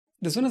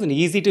This one is an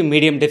easy to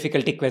medium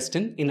difficulty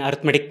question in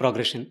arithmetic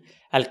progression.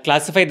 I'll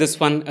classify this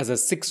one as a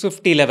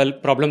 650 level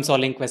problem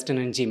solving question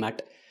in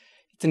GMAT.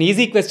 It's an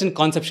easy question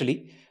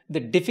conceptually. The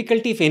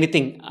difficulty, if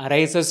anything,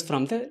 arises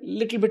from the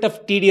little bit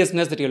of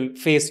tediousness that you'll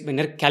face when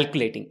you're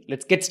calculating.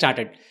 Let's get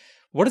started.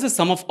 What is the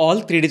sum of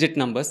all 3-digit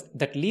numbers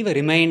that leave a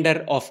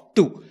remainder of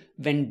 2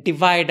 when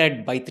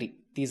divided by 3?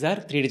 These are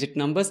 3-digit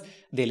numbers.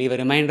 They leave a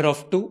remainder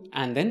of 2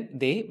 and then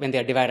when they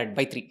are divided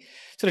by 3.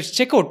 So let's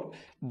check out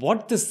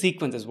what this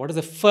sequence is. What is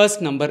the first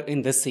number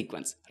in this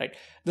sequence, right?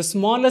 The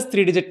smallest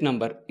 3-digit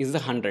number is the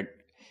 100.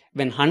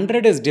 When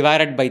 100 is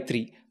divided by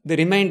 3, the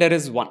remainder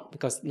is 1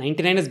 because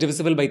 99 is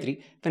divisible by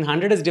 3. When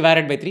 100 is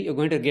divided by 3, you're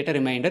going to get a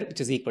remainder which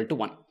is equal to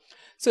 1.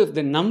 So if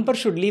the number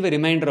should leave a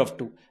remainder of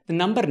 2, the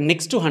number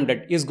next to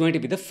 100 is going to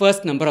be the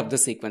first number of the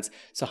sequence.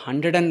 So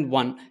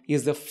 101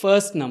 is the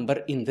first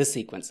number in this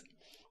sequence.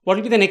 What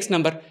will be the next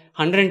number?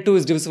 102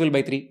 is divisible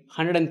by 3.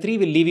 103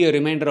 will leave you a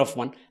remainder of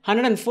 1.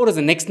 104 is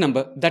the next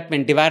number that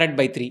when divided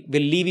by 3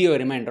 will leave you a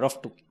remainder of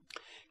 2.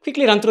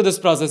 Quickly run through this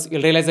process.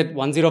 You'll realize that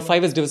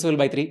 105 is divisible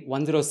by 3.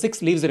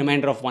 106 leaves a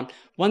remainder of 1.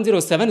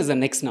 107 is the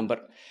next number.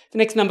 The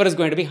next number is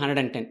going to be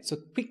 110. So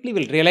quickly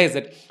we'll realize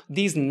that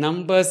these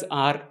numbers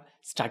are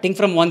starting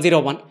from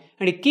 101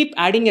 and you keep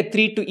adding a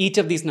 3 to each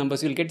of these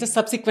numbers. You'll get the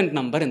subsequent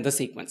number in the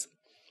sequence.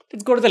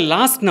 Let's go to the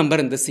last number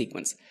in this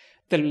sequence.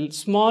 The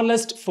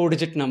smallest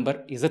 4-digit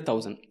number is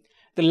 1000.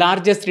 The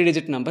largest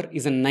 3-digit number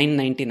is a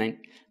 999.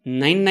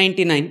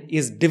 999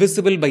 is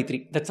divisible by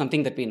 3. That's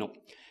something that we know.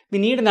 We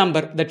need a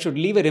number that should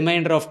leave a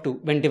remainder of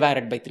 2 when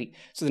divided by 3.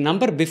 So the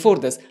number before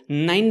this,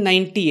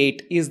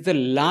 998, is the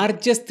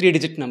largest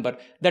 3-digit number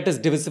that is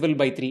divisible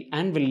by 3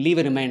 and will leave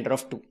a remainder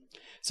of 2.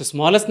 So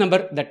smallest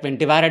number that when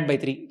divided by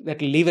 3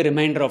 that will leave a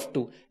remainder of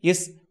 2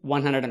 is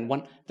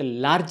 101. The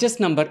largest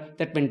number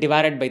that when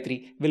divided by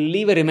 3 will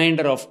leave a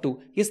remainder of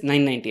 2 is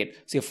 998.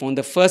 So you found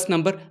the first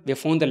number, we have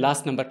found the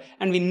last number,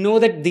 and we know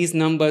that these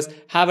numbers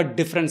have a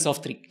difference of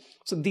 3.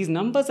 So these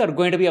numbers are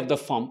going to be of the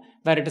form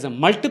where it is a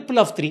multiple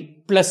of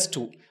 3 plus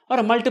 2 or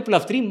a multiple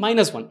of 3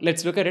 minus 1.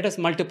 Let's look at it as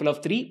multiple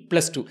of 3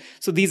 plus 2.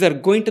 So these are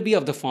going to be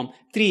of the form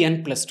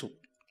 3n plus 2.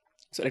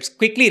 So let's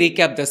quickly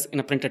recap this in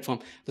a printed form.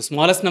 The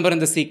smallest number in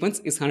the sequence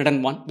is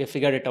 101. We have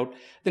figured it out.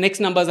 The next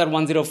numbers are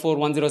 104,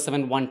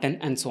 107, 110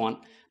 and so on.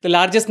 The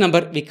largest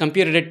number, we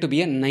computed it to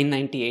be a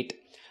 998.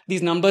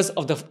 These numbers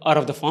are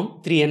of the form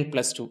 3n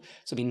plus 2.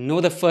 So we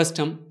know the first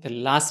term, the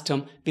last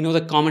term, we know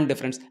the common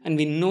difference, and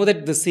we know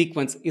that the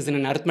sequence is in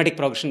an arithmetic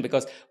progression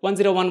because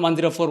 101,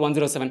 104,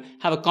 107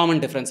 have a common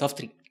difference of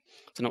 3.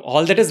 So now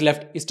all that is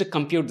left is to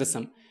compute the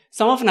sum.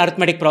 Sum of an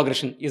arithmetic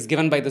progression is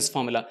given by this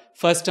formula,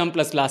 first term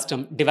plus last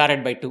term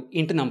divided by 2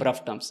 into number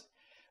of terms.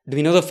 Do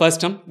we know the first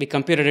term? We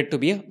computed it to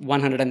be a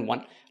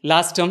 101.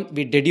 Last term,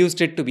 we deduced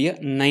it to be a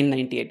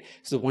 998.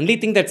 So the only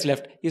thing that's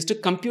left is to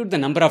compute the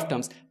number of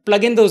terms,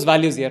 plug in those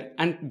values here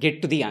and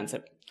get to the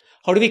answer.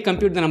 How do we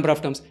compute the number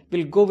of terms?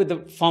 We'll go with the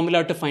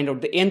formula to find out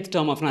the nth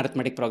term of an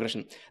arithmetic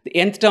progression. The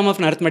nth term of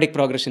an arithmetic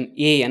progression,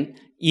 an,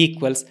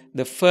 equals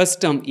the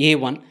first term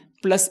a1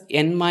 plus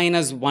n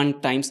minus 1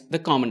 times the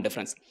common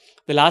difference.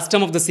 The last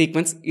term of the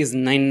sequence is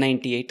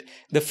 998.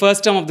 The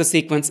first term of the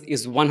sequence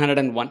is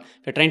 101.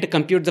 We're trying to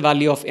compute the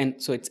value of n,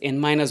 so it's n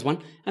minus 1.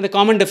 And the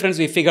common difference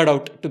we figured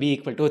out to be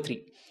equal to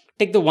 3.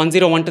 Take the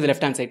 101 to the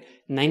left hand side.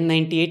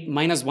 998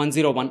 minus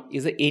 101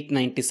 is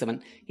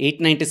 897.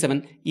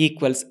 897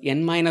 equals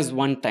n minus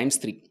 1 times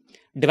 3.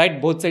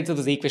 Divide both sides of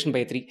this equation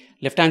by 3.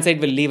 Left hand side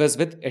will leave us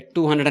with a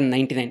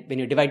 299 when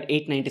you divide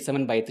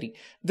 897 by 3.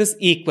 This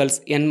equals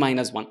n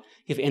minus 1.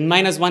 If n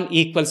minus 1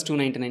 equals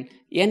 299,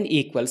 n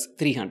equals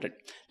 300.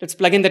 Let's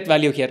plug in that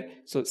value here.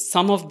 So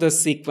sum of the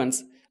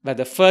sequence where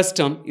the first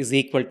term is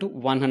equal to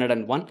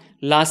 101,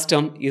 last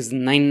term is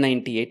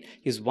 998,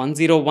 is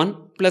 101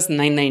 plus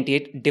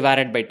 998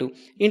 divided by 2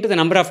 into the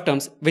number of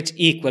terms which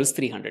equals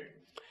 300.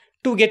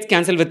 2 gets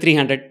cancelled with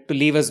 300 to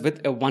leave us with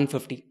a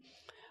 150.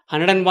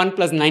 101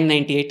 plus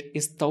 998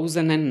 is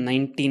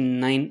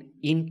 1099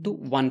 into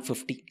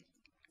 150.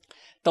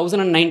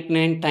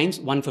 1099 times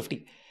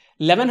 150.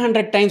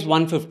 1100 times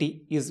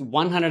 150 is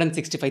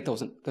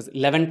 165,000 because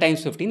 11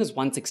 times 15 is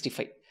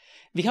 165.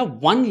 We have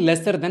 1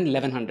 lesser than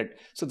 1100.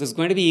 So this is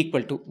going to be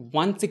equal to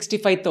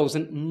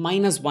 165,000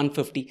 minus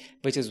 150,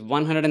 which is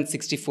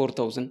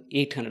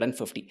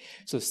 164,850.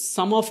 So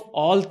sum of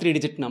all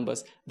 3-digit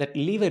numbers that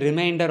leave a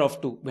remainder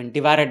of 2 when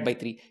divided by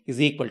 3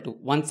 is equal to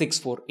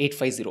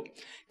 164,850.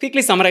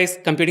 Quickly summarize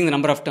computing the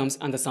number of terms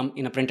and the sum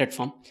in a printed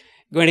form.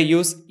 Going to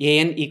use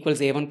an equals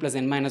a1 plus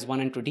n minus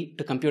 1 and 2d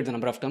to compute the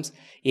number of terms.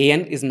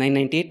 An is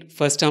 998,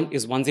 first term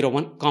is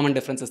 101, common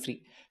difference is 3.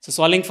 So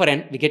solving for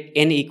n, we get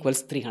n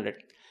equals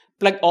 300.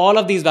 Plug all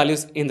of these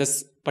values in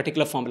this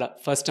particular formula.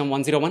 First term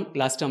 101,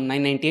 last term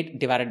 998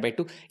 divided by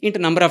 2 into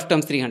number of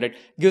terms 300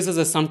 gives us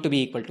a sum to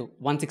be equal to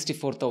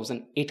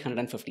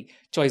 164,850.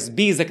 Choice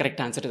B is the correct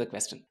answer to the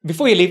question.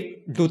 Before you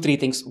leave, do 3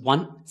 things.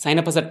 1. Sign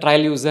up as a trial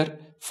user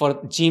for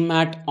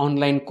GMAT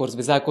online course,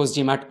 Visa course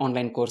GMAT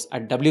online course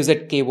at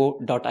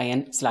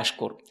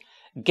wzko.in/core.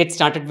 Get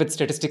started with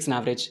statistics and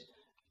average.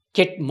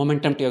 Get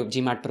momentum to your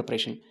GMAT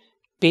preparation.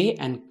 pay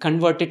and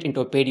convert it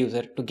into a paid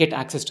user to get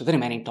access to the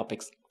remaining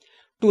topics.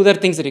 Two other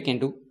things that you can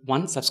do.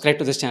 One, subscribe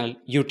to this channel,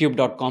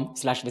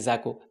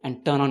 youtube.com/Visaco,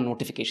 and turn on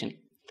notification.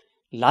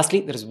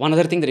 Lastly, there is one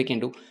other thing that you can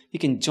do. You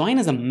can join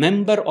as a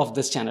member of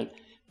this channel,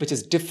 which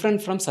is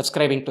different from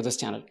subscribing to this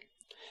channel.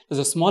 There's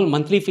a small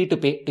monthly fee to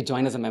pay to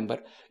join as a member.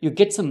 You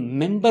get some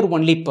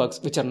member-only perks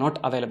which are not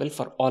available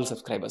for all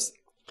subscribers.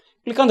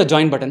 Click on the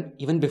join button.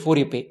 Even before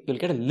you pay, you'll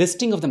get a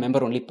listing of the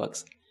member-only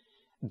perks.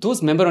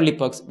 Those member-only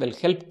perks will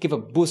help give a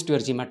boost to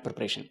your GMAT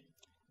preparation.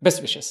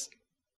 Best wishes.